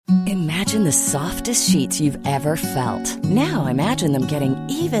Imagine the softest sheets you've ever felt. Now imagine them getting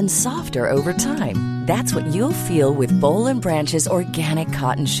even softer over time. That's what you'll feel with Boll & Branch's organic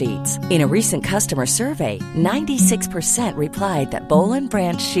cotton sheets. In a recent customer survey, 96% replied that Boll &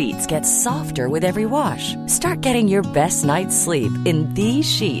 Branch sheets get softer with every wash. Start getting your best night's sleep in these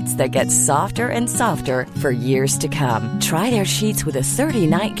sheets that get softer and softer for years to come. Try their sheets with a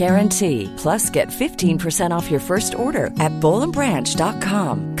 30-night guarantee. Plus, get 15% off your first order at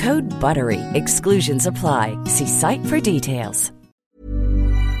bollandbranch.com. Code BUTTERY. Exclusions apply. See site for details.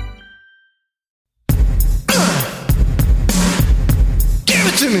 Give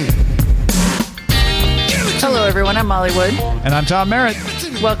it to me. Hello, everyone. I'm Molly Wood. And I'm Tom Merritt.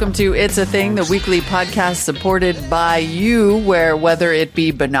 Welcome to It's a Thing, the weekly podcast supported by you, where whether it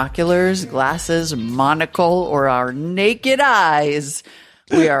be binoculars, glasses, monocle, or our naked eyes,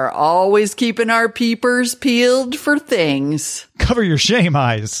 we are always keeping our peepers peeled for things. Cover your shame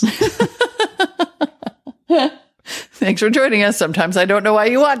eyes. Thanks for joining us. Sometimes I don't know why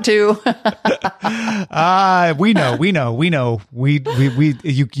you want to. We know.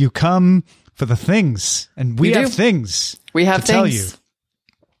 You come for the things, and we have things. We have to things.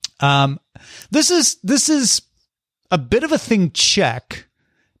 Tell you. This is a bit of a thing check,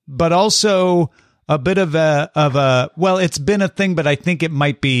 but also a bit of a well, it's been a thing, but I think it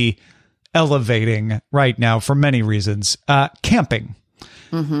might be elevating right now for many reasons. Camping.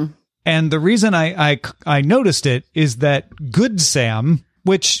 Mm-hmm. And the reason I noticed it is that Good Sam,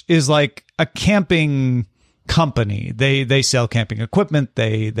 which is like a camping company, they sell camping equipment,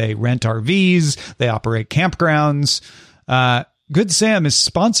 they rent RVs, they operate campgrounds. Good Sam is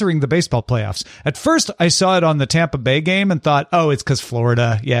sponsoring the baseball playoffs. At first, I saw it on the Tampa Bay game and thought, oh, it's because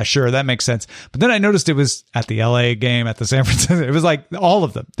Florida. Yeah, sure, that makes sense. But then I noticed it was at the LA game, at the San Francisco. It was like all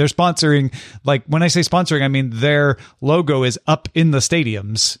of them. They're sponsoring, like when I say sponsoring, I mean their logo is up in the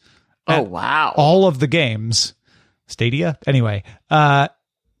stadiums. Oh, wow. All of the games. Stadia? Anyway.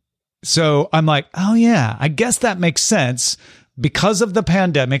 So I'm like, oh, yeah, I guess that makes sense. Because of the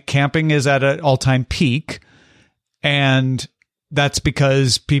pandemic, camping is at an all-time peak. And that's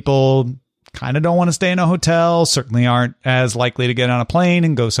because people kind of don't want to stay in a hotel, certainly aren't as likely to get on a plane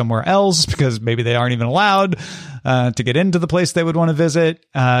and go somewhere else because maybe they aren't even allowed to get into the place they would want to visit.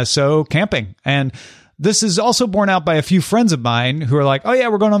 So camping. And this is also borne out by a few friends of mine who are like, oh, yeah,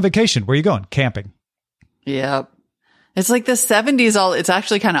 we're going on vacation. Where are you going? Camping. Yep. It's like the 70s. It's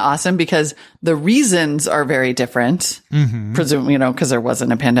actually kind of awesome because the reasons are very different. Mm-hmm. Presumably, because there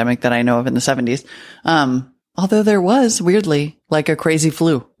wasn't a pandemic that I know of in the 70s. Although there was, weirdly, like a crazy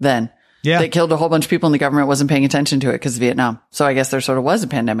flu then. Yeah. That killed a whole bunch of people and the government wasn't paying attention to it because of Vietnam. So I guess there sort of was a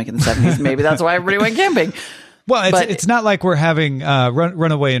pandemic in the 70s. Maybe that's why everybody went camping. Well, it's not like we're having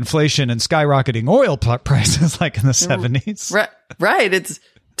runaway inflation and skyrocketing oil prices like in the 70s. Right. It's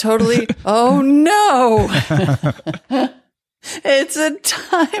totally, oh no. It's a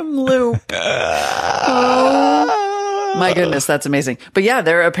time loop. Oh, my goodness, that's amazing. But yeah,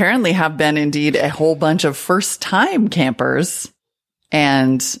 there apparently have been indeed a whole bunch of first-time campers.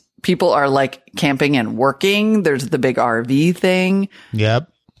 And people are like camping and working. There's the big RV thing. Yep.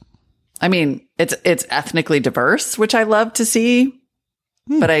 I mean, it's ethnically diverse, which I love to see,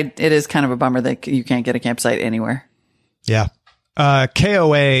 but it is kind of a bummer that you can't get a campsite anywhere. Yeah.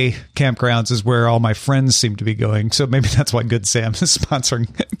 KOA campgrounds is where all my friends seem to be going. So maybe that's why Good Sam is sponsoring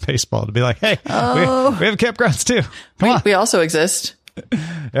baseball to be like, hey, we have campgrounds too. We also exist.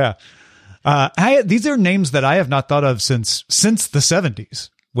 Yeah. These are names that I have not thought of since the 70s.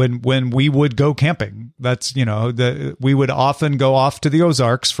 When we would go camping, that's, we would often go off to the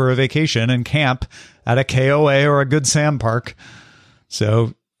Ozarks for a vacation and camp at a KOA or a Good Sam park.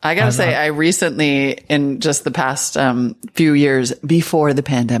 So I got to say, I recently, in just the past few years before the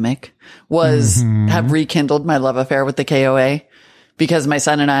pandemic, have rekindled my love affair with the KOA because my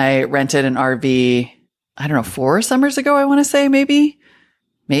son and I rented an RV, I don't know, 4 summers ago, I want to say, maybe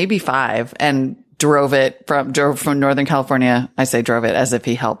 5, and drove from Northern California. I say drove it as if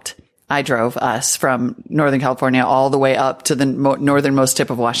he helped. I drove us from Northern California all the way up to the northernmost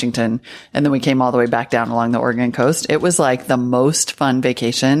tip of Washington. And then we came all the way back down along the Oregon coast. It was like the most fun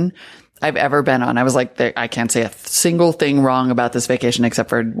vacation I've ever been on. I was like, I can't say a single thing wrong about this vacation except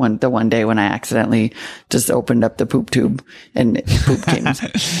for the one day when I accidentally just opened up the poop tube and poop came.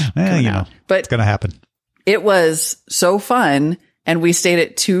 Well, but it's going to happen. It was so fun. And we stayed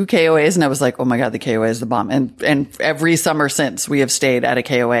at 2 KOAs and I was like, oh my God, the KOA is the bomb. And every summer since we have stayed at a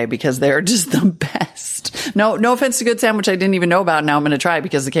KOA because they're just the best. No offense to Good Sam, which I didn't even know about. Now I'm going to try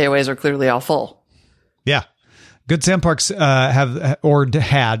because the KOAs are clearly all full. Yeah. Good Sam parks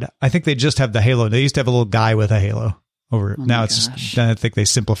had, I think they just have the halo. They used to have a little guy with a halo over. Now it's just, I think they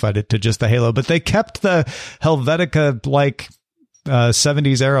simplified it to just the Halo, but they kept the Helvetica like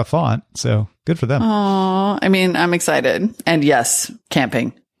 70s era font. So good for them. Oh, I mean, I'm excited. And yes,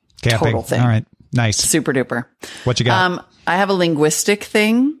 camping. Total thing. All right. Nice. Super duper. What you got? I have a linguistic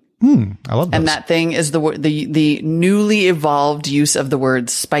thing. I love those. And that thing is the newly evolved use of the word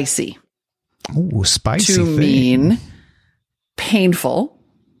spicy. Ooh, spicy. To mean painful,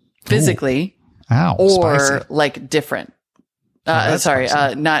 physically, or spicy. like different.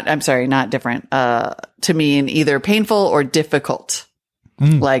 Not different. To mean either painful or difficult.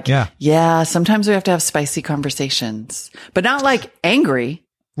 Yeah, sometimes we have to have spicy conversations, but not like angry.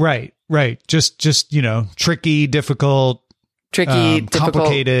 Right. Just, tricky, difficult,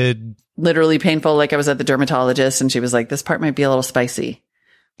 complicated, literally painful. Like I was at the dermatologist and she was like, this part might be a little spicy,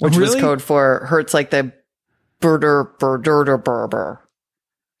 which was code for hurts like the burr.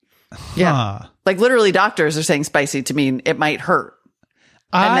 Yeah. Like literally doctors are saying spicy to mean it might hurt.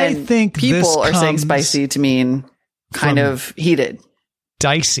 I think people are saying spicy to mean kind of heated.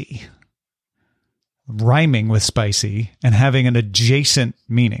 Dicey. Rhyming with spicy and having an adjacent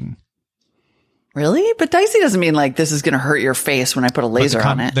meaning. Really? But dicey doesn't mean like this is going to hurt your face when I put a laser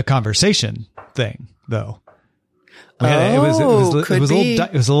on it. The conversation thing, though. It was a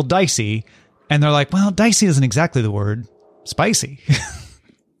little dicey. And they're like, well, dicey isn't exactly the word. Spicy.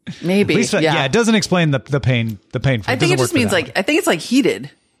 Maybe. Yeah, it doesn't explain the pain. The pain. I think it just means like, I think it's like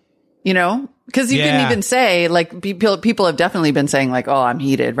heated, because you can even say like people have definitely been saying like, oh, I'm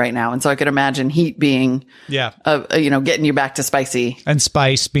heated right now. And so I could imagine heat being, getting you back to spicy, and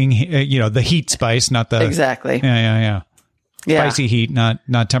spice being, the heat spice, not the exactly. Yeah. Spicy heat, not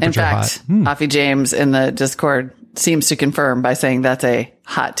temperature. In fact, hot. Afi James in the Discord seems to confirm by saying that's a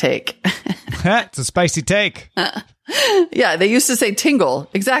hot take. It's a spicy take. Yeah, they used to say tingle.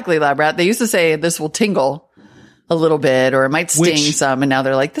 Exactly, Lab Rat. They used to say this will tingle a little bit or it might sting some. And now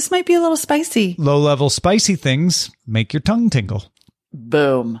they're like, this might be a little spicy. Low-level spicy things make your tongue tingle.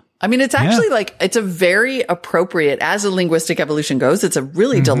 Boom. I mean, it's actually like, it's a very appropriate, as a linguistic evolution goes, it's a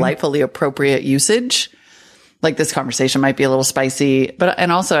really delightfully appropriate usage. Like this conversation might be a little spicy,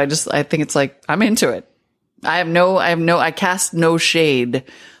 and also I think it's like, I'm into it. I cast no shade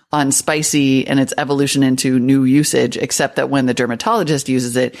on spicy and its evolution into new usage, except that when the dermatologist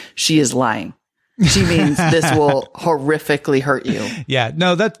uses it, she is lying. She means this will horrifically hurt you. Yeah,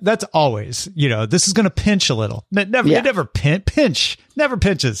 no, that's always, this is going to pinch a little. It never pinch, never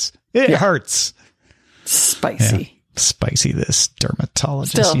pinches. It hurts. Spicy. Yeah. Spicy, this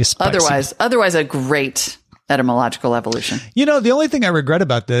dermatologist. Still, you spicy. otherwise a great etymological evolution. The only thing I regret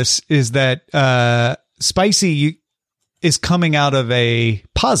about this is that spicy is coming out of a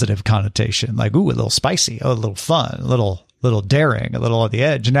positive connotation, like, ooh, a little spicy, a little fun, a little daring, a little on the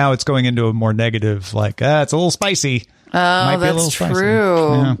edge. And now it's going into a more negative, like, it's a little spicy. Oh, that's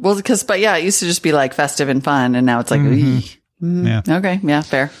true. Yeah. Well, it used to just be like festive and fun. And now it's like, yeah. Okay. Yeah,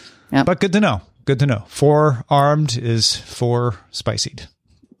 fair. Yeah. But good to know. Good to know. Four-armed is four spicied.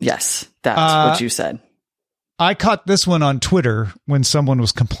 Yes, that's what you said. I caught this one on Twitter when someone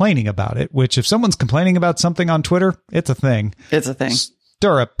was complaining about it, which if someone's complaining about something on Twitter, it's a thing. It's a thing.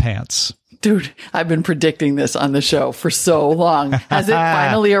 Stirrup pants. Dude, I've been predicting this on the show for so long. Has it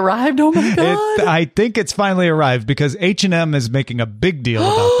finally arrived? Oh my God. I think it's finally arrived because H&M is making a big deal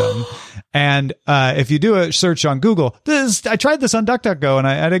about them. And if you do a search on Google, I tried this on DuckDuckGo and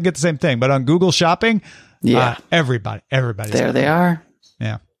I didn't get the same thing, but on Google Shopping, everybody's there they are.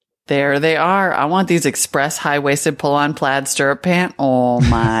 Yeah. There they are. I want these express high-waisted pull-on plaid stirrup pant. Oh,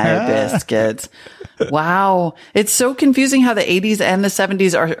 my biscuits. Wow. It's so confusing how the 80s and the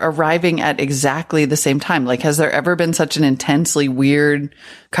 70s are arriving at exactly the same time. Like, has there ever been such an intensely weird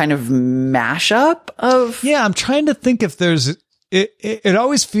kind of mashup of... Yeah, I'm trying to think if there's... It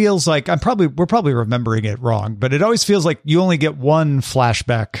always feels like we're probably remembering it wrong, but it always feels like you only get one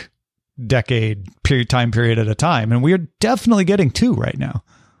flashback time period at a time. And we are definitely getting two right now.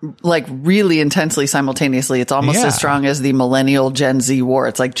 Like really intensely simultaneously. It's almost as strong as the millennial Gen Z war.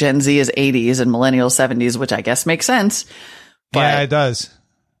 It's like Gen Z is 80s and millennial 70s, which I guess makes sense. But yeah, it does.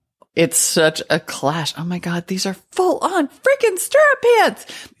 It's such a clash. Oh my God, these are full on freaking stirrup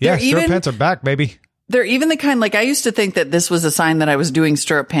pants. Yeah, stirrup pants are back, baby. They're even the kind, like I used to think that this was a sign that I was doing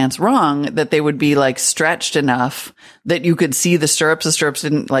stirrup pants wrong, that they would be like stretched enough that you could see the stirrups. The stirrups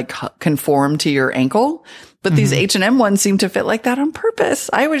didn't like conform to your ankle. But these H&M ones seem to fit like that on purpose.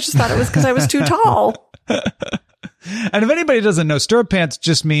 I always just thought it was because I was too tall. And if anybody doesn't know, stirrup pants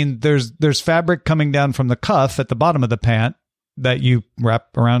just mean there's fabric coming down from the cuff at the bottom of the pant that you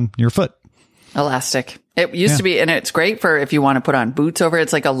wrap around your foot. Elastic. It used to be, and it's great for if you want to put on boots over it.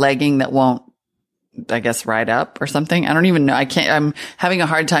 It's like a legging that won't I guess, ride up or something. I don't even know. I'm having a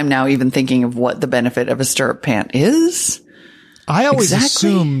hard time now even thinking of what the benefit of a stirrup pant is. I always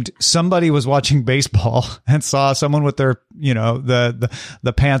assumed somebody was watching baseball and saw someone with their,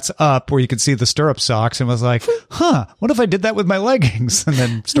 the pants up where you could see the stirrup socks and was like, what if I did that with my leggings? And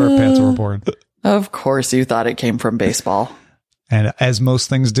then stirrup pants were born. Of course you thought it came from baseball. And as most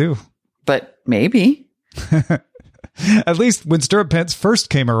things do. But maybe. At least when stirrup pants first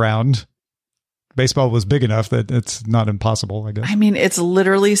came around, baseball was big enough that it's not impossible, I guess. I mean, it's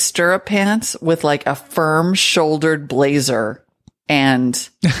literally stirrup pants with like a firm shouldered blazer and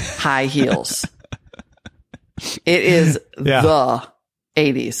high heels. It is the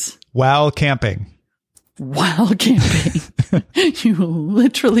 80s. While camping. While camping. You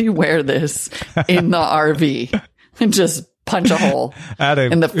literally wear this in the RV and just punch a hole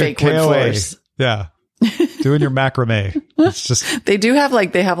in the fake wood floors. Yeah. Doing your macrame. It's just they have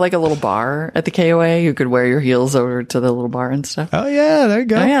like a little bar at the KOA. You could wear your heels over to the little bar and stuff. Oh yeah, there you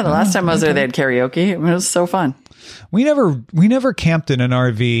go. Oh yeah, the last time I was there, they had karaoke. It was so fun. We never camped in an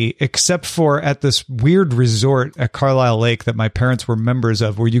RV except for at this weird resort at Carlisle Lake that my parents were members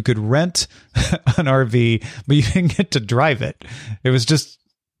of, where you could rent an RV, but you didn't get to drive it. It was just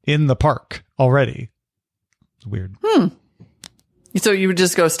in the park already. It's weird. So you would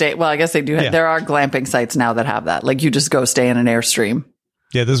just go stay. Well, I guess they do. There are glamping sites now that have that. Like you just go stay in an Airstream.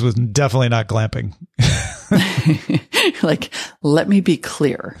 Yeah, this was definitely not glamping. Like, let me be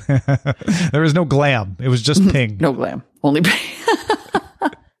clear. There was no glam. It was just ping. No glam. Only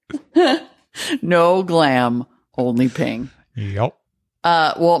ping. No glam. Only ping. Yep.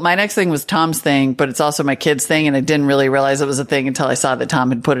 Well, my next thing was Tom's thing, but it's also my kid's thing. And I didn't really realize it was a thing until I saw that Tom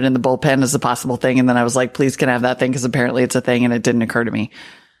had put it in the bullpen as a possible thing. And then I was like, please, can I have that thing? Because apparently it's a thing and it didn't occur to me.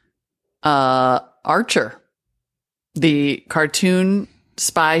 Archer, the cartoon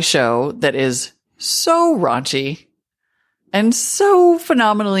spy show that is so raunchy and so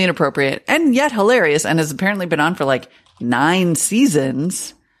phenomenally inappropriate and yet hilarious and has apparently been on for like 9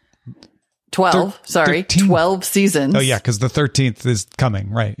 seasons. 12 seasons. Oh yeah, because the 13th is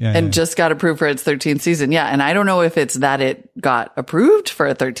coming, right? Yeah, and just got approved for its 13th season. Yeah, and I don't know if it's that it got approved for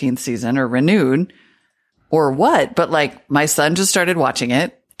a 13th season or renewed or what, but like my son just started watching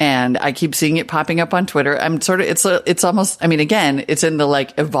it and I keep seeing it popping up on Twitter. I'm sort of, it's almost, I mean, again, it's in the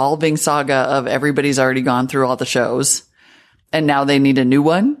like evolving saga of everybody's already gone through all the shows and now they need a new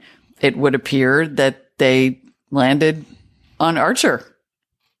one. It would appear that they landed on Archer.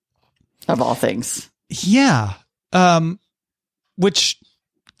 Of all things. Yeah. Which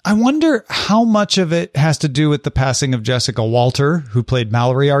I wonder how much of it has to do with the passing of Jessica Walter, who played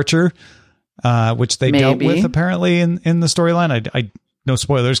Mallory Archer, which they dealt with apparently in the storyline. I no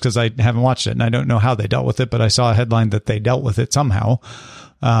spoilers because I haven't watched it and I don't know how they dealt with it, but I saw a headline that they dealt with it somehow,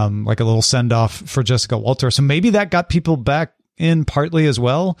 like a little send off for Jessica Walter. So maybe that got people back in partly as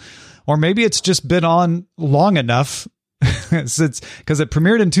well, or maybe it's just been on long enough. It's because it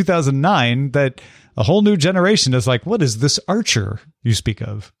premiered in 2009 that a whole new generation is like, what is this Archer you speak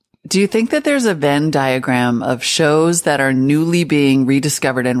of? Do you think that there's a Venn diagram of shows that are newly being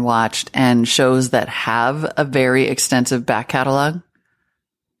rediscovered and watched and shows that have a very extensive back catalog?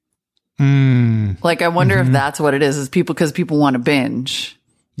 Like, I wonder if that's what it is because people want to binge.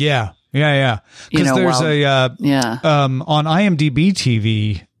 Yeah. Because there's on IMDb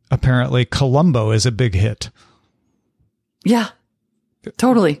TV, apparently Columbo is a big hit. Yeah,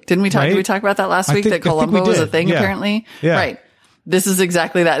 totally. Did we talk about that last week? That Columbo was a thing, apparently? Yeah. Right. This is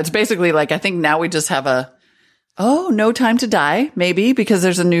exactly that. It's basically like, I think now we just have No Time to Die, maybe, because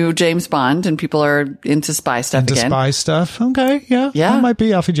there's a new James Bond and people are into spy stuff again. Spy stuff. Okay. Yeah. That might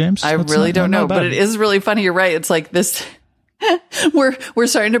be Alfie James. I really don't know, but it is really funny. You're right. It's like this. We're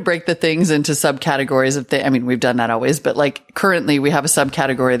starting to break the things into subcategories of I mean, we've done that always, but like currently we have a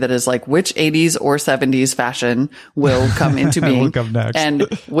subcategory that is like which 80s or 70s fashion will come into being will come next. And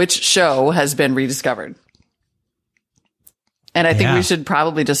which show has been rediscovered. And I think we should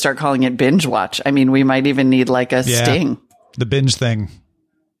probably just start calling it binge watch. I mean, we might even need like a sting. The binge thing.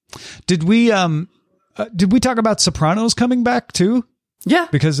 Did we talk about Sopranos coming back too? Yeah.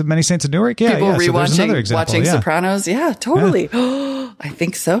 Because of Many Saints of Newark? Yeah. People rewatching, watching Sopranos. Yeah, totally. Yeah. I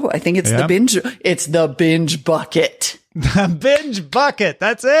think so. I think it's the binge. It's the binge bucket. The binge bucket.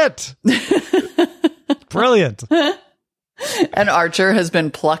 That's it. Brilliant. And Archer has been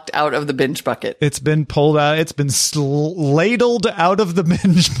plucked out of the binge bucket. It's been pulled out. It's been ladled out of the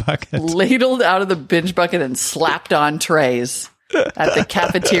binge bucket. Ladled out of the binge bucket and slapped on trays at the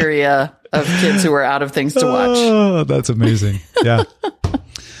cafeteria of kids who are out of things to watch. Oh, that's amazing. Yeah.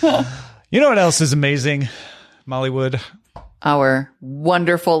 You know what else is amazing, Molly Wood? Our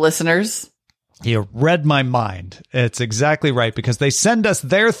wonderful listeners. You read my mind. It's exactly right, because they send us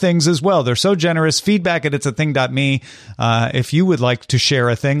their things as well. They're so generous. Feedback at it'sathing.me. If you would like to share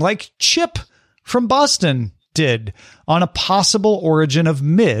a thing like Chip from Boston did on a possible origin of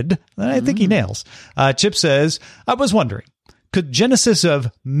mid, I think he nails. Chip says, I was wondering, could genesis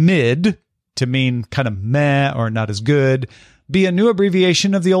of mid, to mean kind of meh or not as good, be a new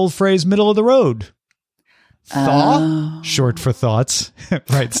abbreviation of the old phrase middle of the road? Thaw, short for thoughts,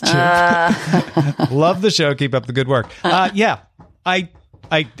 writes Chip. Love the show. Keep up the good work. Yeah, I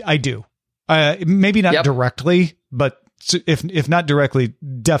do. Maybe not directly, but if not directly,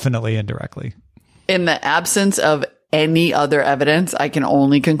 definitely indirectly. In the absence of any other evidence, I can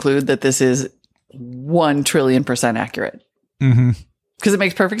only conclude that this is 1 trillion % accurate. Because it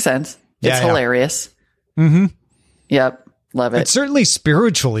makes perfect sense. It's hilarious. Yep. Love it. It's certainly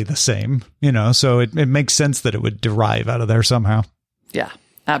spiritually the same, so it makes sense that it would derive out of there somehow. Yeah,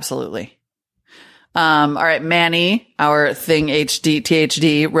 absolutely. All right. Manny, our Thing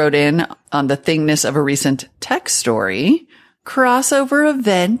THD wrote in on the thingness of a recent tech story crossover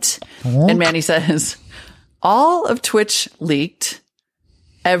event. And Manny says, all of Twitch leaked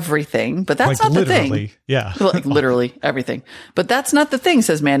everything, but that's not the thing. Yeah. Like literally everything. But that's not the thing,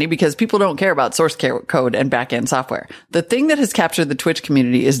 says Manny, because people don't care about source code and back-end software. The thing that has captured the Twitch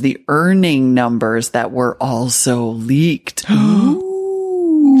community is the earning numbers that were also leaked.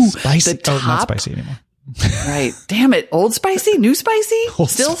 Ooh. Spicy. Not spicy anymore. Right. Damn it. Old Spicy? New Spicy? Old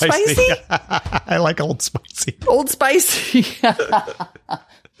Still spicy? I like Old Spicy. Old Spicy.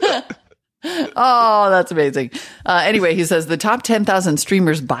 Oh, that's amazing. Anyway, he says the top 10,000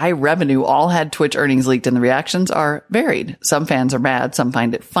 streamers by revenue all had Twitch earnings leaked, and the reactions are varied. Some fans are mad. Some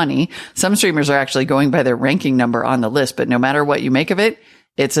find it funny. Some streamers are actually going by their ranking number on the list, but no matter what you make of it,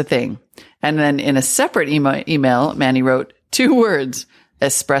 it's a thing. And then in a separate email, Manny wrote 2 words,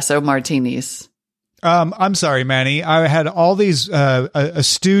 espresso martinis. I'm sorry, Manny. I had all these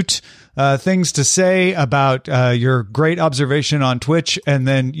astute things to say about your great observation on Twitch, and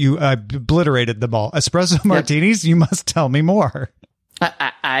then you obliterated them all. Espresso martinis? You must tell me more.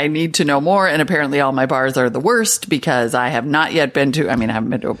 I need to know more, and apparently all my bars are the worst because I have not yet been to, I haven't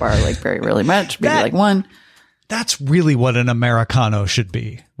been to a bar like very, really much, maybe like one. That's really what an Americano should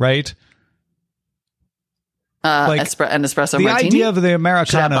be, right? An espresso the martini? idea of the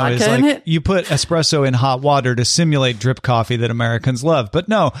Americano is like you put espresso in hot water to simulate drip coffee that Americans love. But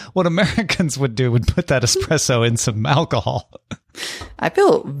no, what Americans would do would put that espresso in some alcohol. I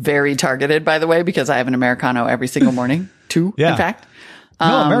feel very targeted, by the way, because I have an Americano every single morning, in fact. No,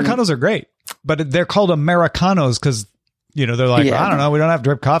 Americanos are great, but they're called Americanos because, they're like, I don't know, we don't have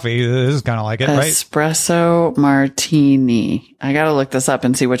drip coffee. This is kind of like it, right? Espresso martini. I got to look this up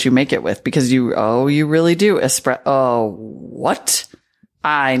and see what you make it with, because you really do. What?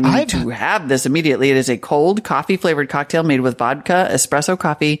 I need to have this immediately. It is a cold coffee flavored cocktail made with vodka, espresso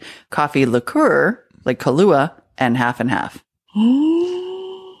coffee, coffee liqueur, like Kahlua, and half and half.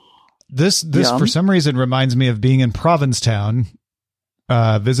 This for some reason reminds me of being in Provincetown,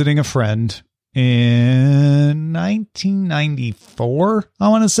 visiting a friend in 1994, I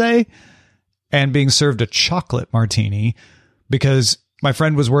want to say, and being served a chocolate martini because my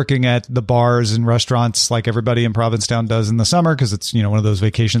friend was working at the bars and restaurants like everybody in Provincetown does in the summer because it's, one of those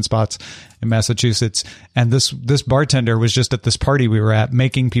vacation spots in Massachusetts. And this bartender was just at this party we were at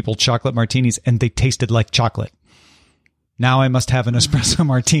making people chocolate martinis, and they tasted like chocolate. Now I must have an espresso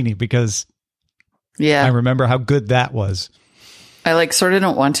martini because I remember how good that was. I sort of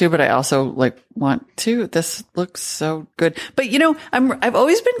don't want to, but I also want to. This looks so good. But I've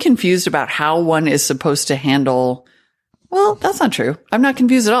always been confused about how one is supposed to handle. Well, that's not true. I'm not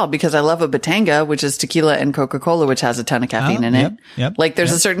confused at all because I love a Batanga, which is tequila and Coca-Cola, which has a ton of caffeine in it. Yep,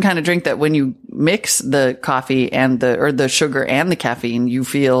 there's a certain kind of drink that when you mix the coffee and the sugar and the caffeine, you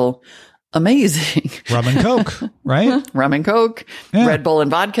feel amazing. Rum and Coke, right? Rum and Coke, Red Bull and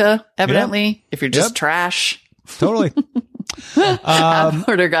vodka, evidently, if you're just trash. Totally.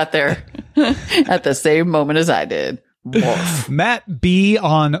 Porter got there at the same moment as I did. Woof. Matt B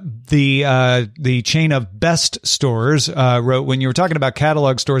on the chain of Best stores wrote, when you were talking about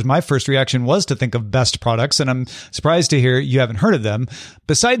catalog stores, my first reaction was to think of Best products, and I'm surprised to hear you haven't heard of them.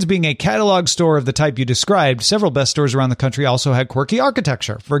 Besides being a catalog store of the type you described, several Best stores around the country also had quirky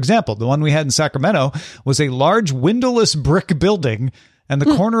architecture. For example, the one we had in Sacramento was a large windowless brick building, and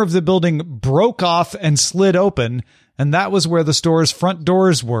the corner of the building broke off and slid open. And that was where the store's front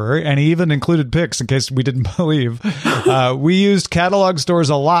doors were. And he even included pics in case we didn't believe. We used catalog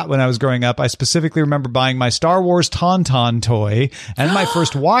stores a lot when I was growing up. I specifically remember buying my Star Wars Tauntaun toy and my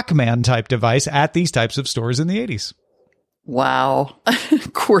first Walkman type device at these types of stores in the 80s. Wow.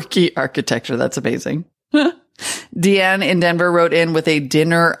 Quirky architecture. That's amazing. Deanne in Denver wrote in with a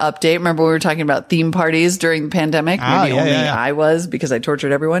dinner update. Remember we were talking about theme parties during the pandemic? Maybe only I was, because I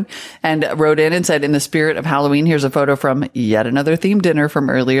tortured everyone. And wrote in and said, in the spirit of Halloween, here's a photo from yet another themed dinner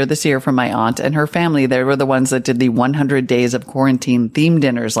from earlier this year from my aunt and her family. They were the ones that did the 100 days of quarantine theme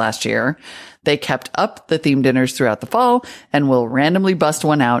dinners last year. They kept up the theme dinners throughout the fall and will randomly bust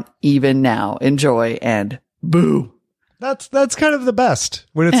one out even now. Enjoy and boo. That's kind of the best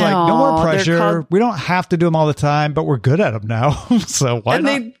when it's like no more pressure. We don't have to do them all the time, but we're good at them now. So why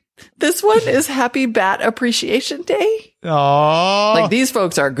not? This one is Happy Bat Appreciation Day. Oh, like these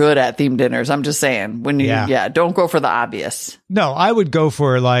folks are good at themed dinners. I'm just saying when you, don't go for the obvious. No, I would go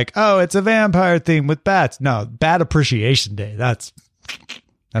for like, oh, it's a vampire theme with bats. No, Bat Appreciation Day. That's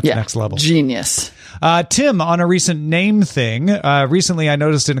next level. Genius. Tim, on a recent name thing, recently I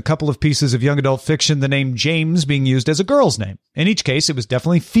noticed in a couple of pieces of young adult fiction the name James being used as a girl's name. In each case, it was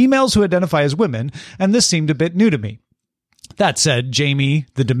definitely females who identify as women, and this seemed a bit new to me. That said, Jamie,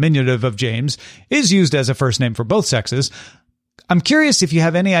 the diminutive of James, is used as a first name for both sexes. I'm curious if you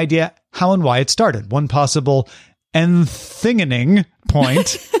have any idea how and why it started. One possible enthingening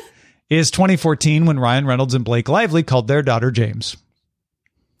point is 2014 when Ryan Reynolds and Blake Lively called their daughter James.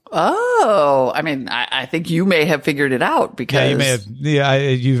 Oh, I mean, I think you may have figured it out because you may have. Yeah,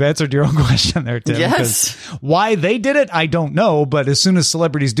 you've answered your own question there, Tim. Yes. Why they did it, I don't know. But as soon as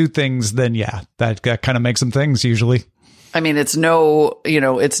celebrities do things, then that kind of makes them things usually. I mean, it's no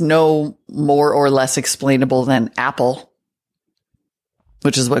more or less explainable than Apple,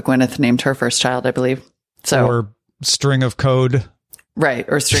 which is what Gwyneth named her first child, I believe. So, or string of code. Right,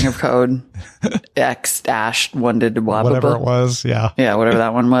 or string of code, X-1 whatever it was, yeah, whatever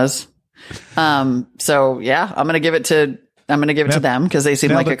that one was. So yeah, I'm gonna give it to them because they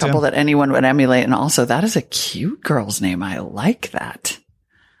seem like a couple that anyone would emulate, and also that is a cute girl's name. I like that.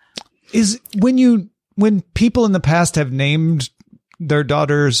 Is when people in the past have named their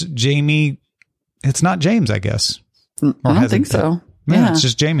daughters Jamie, it's not James, I guess. I don't think so. Yeah, it's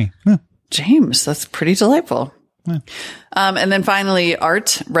just Jamie. Yeah. James, that's pretty delightful. Yeah. And then finally,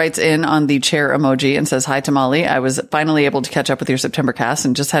 Art writes in on the chair emoji and says, hi, Tamale. I was finally able to catch up with your September cast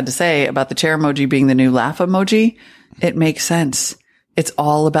and just had to say about the chair emoji being the new laugh emoji. It makes sense. It's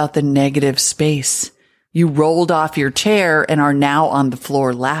all about the negative space. You rolled off your chair and are now on the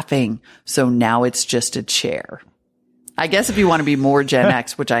floor laughing. So now it's just a chair. I guess if you want to be more Gen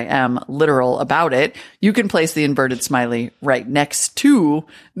X, which I am literal about it, you can place the inverted smiley right next to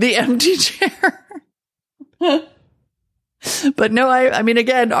the empty chair. But no, I mean,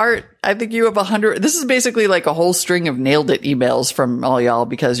 again, Art, I think you have 100. This is basically like a whole string of nailed it emails from all y'all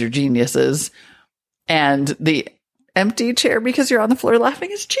because you're geniuses. And the empty chair because you're on the floor laughing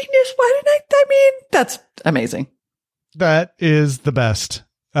is genius. I mean, that's amazing. That is the best.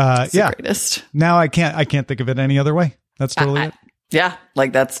 It's the greatest. Now I can't think of it any other way. That's totally it. Yeah.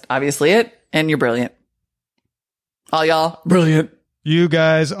 Like that's obviously it. And you're brilliant. All y'all brilliant. You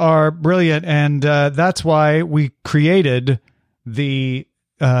guys are brilliant, and that's why we created the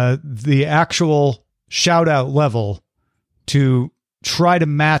actual shout-out level to try to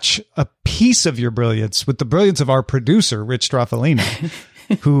match a piece of your brilliance with the brilliance of our producer, Rich Straffolino,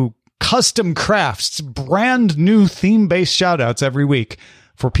 who custom crafts brand new theme-based shout-outs every week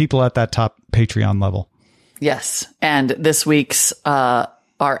for people at that top Patreon level. Yes, and this week's are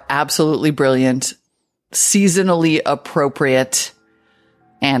absolutely brilliant, seasonally appropriate,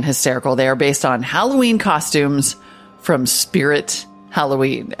 and hysterical. They are based on Halloween costumes from Spirit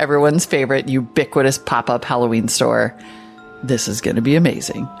Halloween, everyone's favorite ubiquitous pop-up Halloween store. This is going to be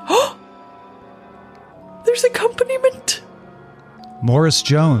amazing. There's accompaniment. Morris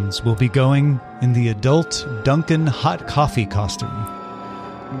Jones will be going in the adult Dunkin' hot coffee costume.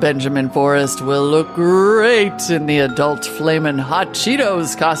 Benjamin Forrest will look great in the adult Flamin' Hot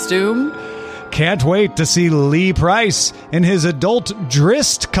Cheetos costume. Can't wait to see Lee Price in his adult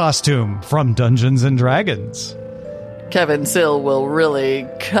Drist costume from Dungeons & Dragons. Kevin Sill will really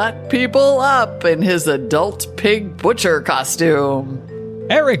cut people up in his adult Pig Butcher costume.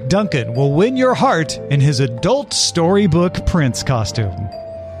 Eric Duncan will win your heart in his adult Storybook Prince costume.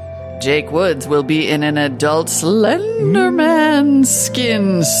 Jake Woods will be in an adult Slenderman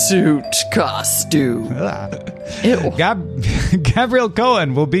skin suit costume. Ew. Gabriel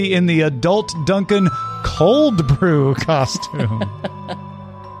Cohen will be in the adult Duncan cold brew costume.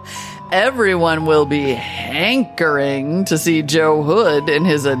 Everyone will be hankering to see Joe Hood in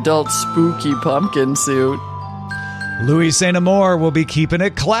his adult spooky pumpkin suit. Louis St. Amour will be keeping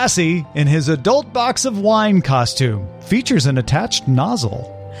it classy in his adult box of wine costume. Features an attached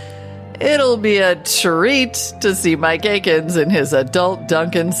nozzle. It'll be a treat to see Mike Akins in his adult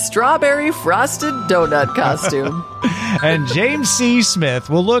Dunkin' strawberry frosted donut costume. And James C. Smith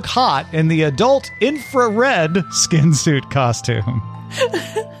will look hot in the adult infrared skin suit costume.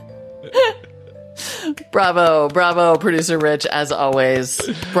 Bravo, bravo, producer Rich, as always.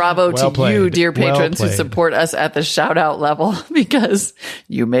 Bravo to you, dear patrons who support us at the shout out level, because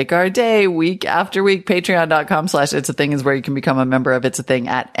you make our day week after week. Patreon.com/itsatthing is where you can become a member of It's a Thing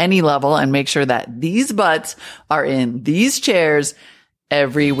at any level and make sure that these butts are in these chairs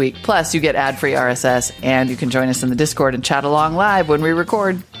every week. Plus, you get ad-free RSS and you can join us in the Discord and chat along live when we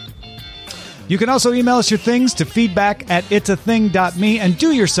record. You can also email us your things to feedback@itsathing.me. And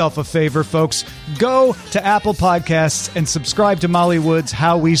do yourself a favor, folks. Go to Apple Podcasts and subscribe to Molly Wood's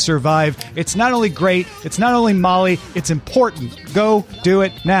How We Survive. It's not only great, it's not only Molly, it's important. Go do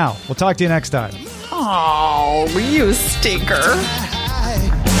it now. We'll talk to you next time. Oh, you stinker.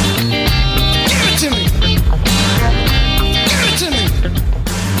 Give it to me. Give it to me.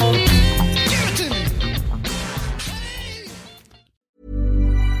 Give it to me.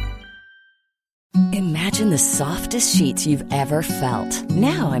 Imagine the softest sheets you've ever felt.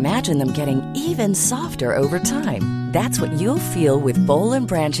 Now imagine them getting even softer over time. That's what you'll feel with Boll &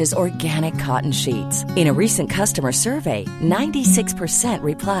 Branch's organic cotton sheets. In a recent customer survey, 96%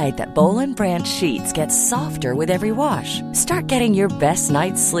 replied that Boll & Branch sheets get softer with every wash. Start getting your best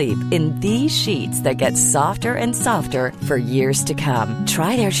night's sleep in these sheets that get softer and softer for years to come.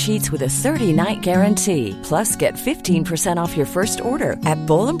 Try their sheets with a 30-night guarantee. Plus, get 15% off your first order at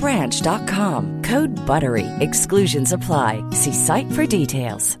bollandbranch.com. Code BUTTERY. Exclusions apply. See site for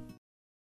details.